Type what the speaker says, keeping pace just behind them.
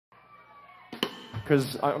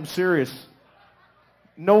because I'm serious.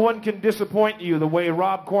 No one can disappoint you the way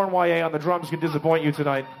Rob Cournoyer on the drums can disappoint you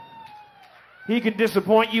tonight. He can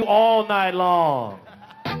disappoint you all night long.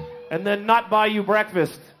 And then not buy you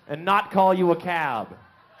breakfast and not call you a cab.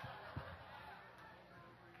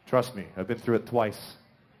 Trust me, I've been through it twice.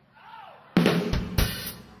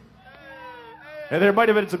 And there might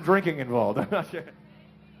have been some drinking involved. I'm not sure.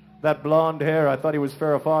 That blonde hair, I thought he was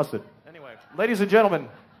Farrah Fawcett. Anyway, ladies and gentlemen,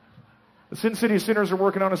 the Sin City Sinners are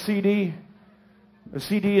working on a CD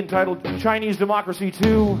entitled Chinese Democracy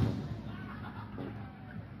 2.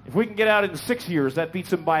 If we can get out in 6 years, that beats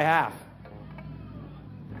them by half.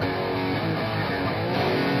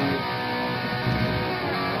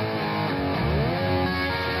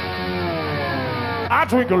 I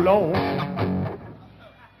drink alone.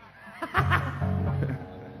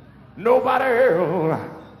 Nobody else.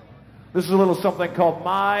 This is a little something called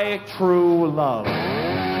My True Love.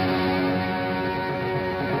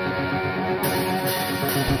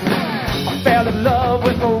 I fell in love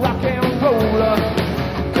with a rock and roller,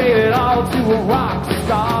 gave it all to a rock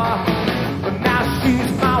star, but now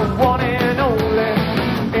she's my one and only,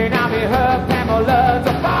 and I'm in her Pamela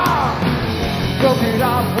the bar. Broke it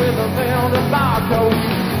off with a velvet barcode.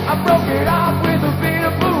 I broke it off with a bit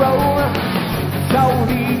of parole. So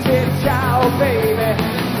he said, ciao, baby,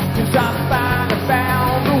 'cause I finally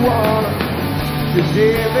found the one. 'Cause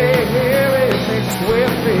every hair is mixed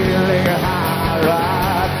with feeling high,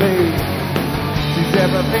 right, babe. She's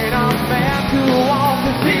everything a man could want,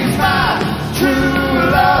 'cause she's my true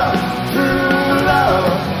love, true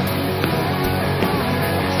love.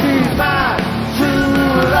 She's my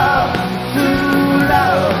true love, true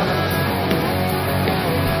love.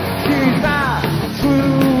 She's my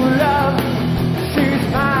true love. She's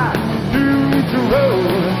my new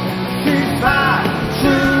road. She's my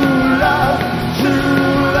true love,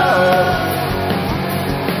 true love.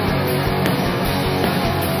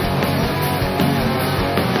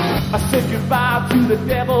 I said goodbye to the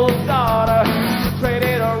devil's daughter,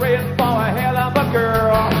 traded her in for a hell of a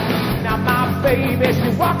girl. Now my baby, she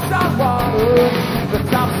walks on water, the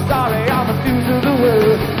top story on the news of the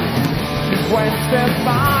world. She's Gwen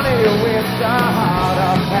Stefani with the heart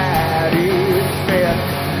of Patty Smith.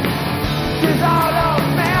 She's all a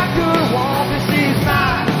man could want, and she's my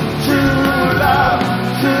true love,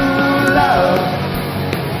 true love.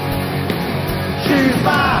 She's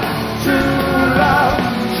my true love,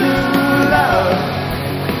 true love.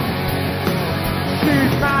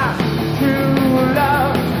 She's my true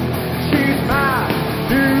love. She's my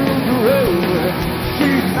new road.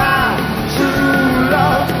 She's my true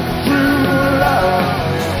love, true love.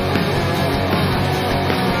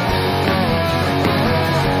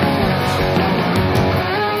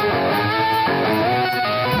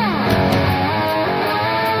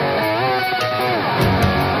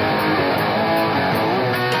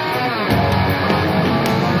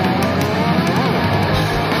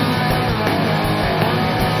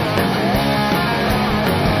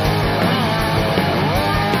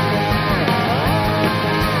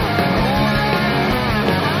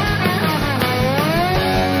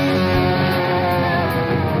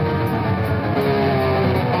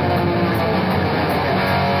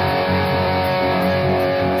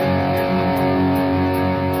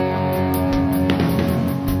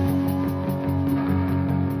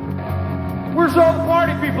 Where's all the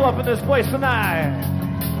party people up in this place tonight?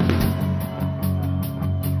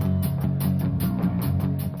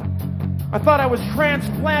 I thought I was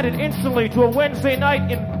transplanted instantly to a Wednesday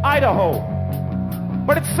night in Idaho,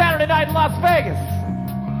 but it's Saturday night in Las Vegas.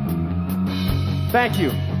 Thank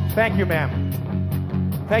you, ma'am.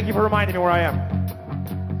 Thank you for reminding me where I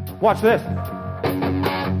am. Watch this.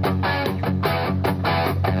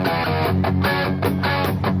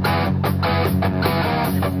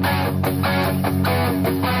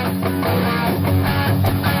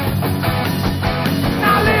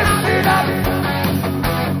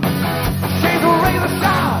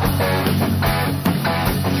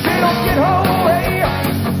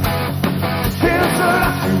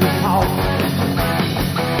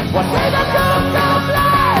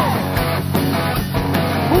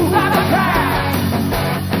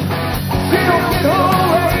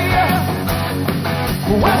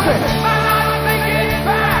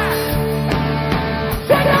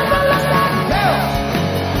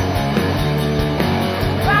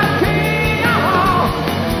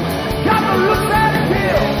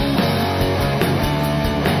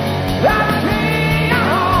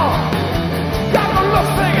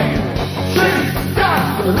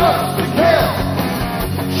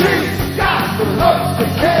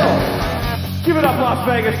 Hell! Give it up, Las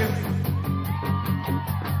Vegas.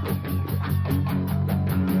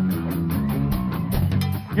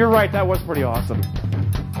 You're right, that was pretty awesome.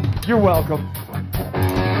 You're welcome.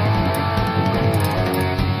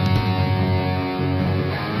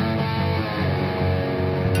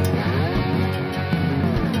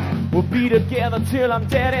 We'll be together till I'm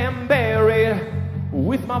dead and buried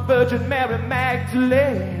with my Virgin Mary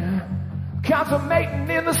Magdalene, consummating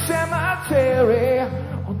in the cemetery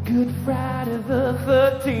on Good Friday the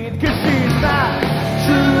 13th. 'Cause she's my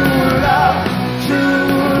true love,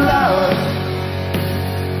 true love.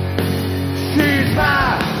 She's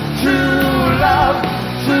my true love,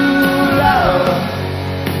 true love.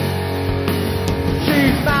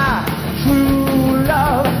 She's my true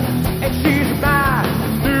love, and she's my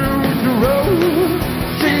new rose.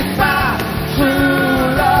 She's my true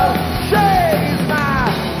love. She's my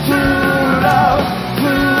true love,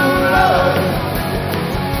 true love.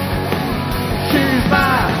 She's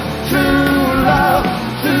my true love,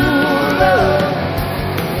 true love.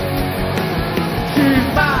 She's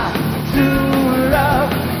my true love,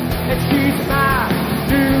 and she's my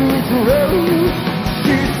new rose.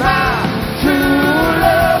 She's my true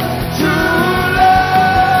love, true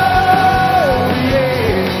love,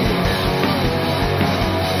 yeah.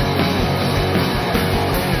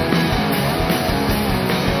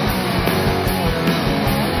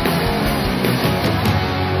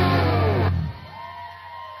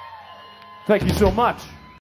 Thank you so much.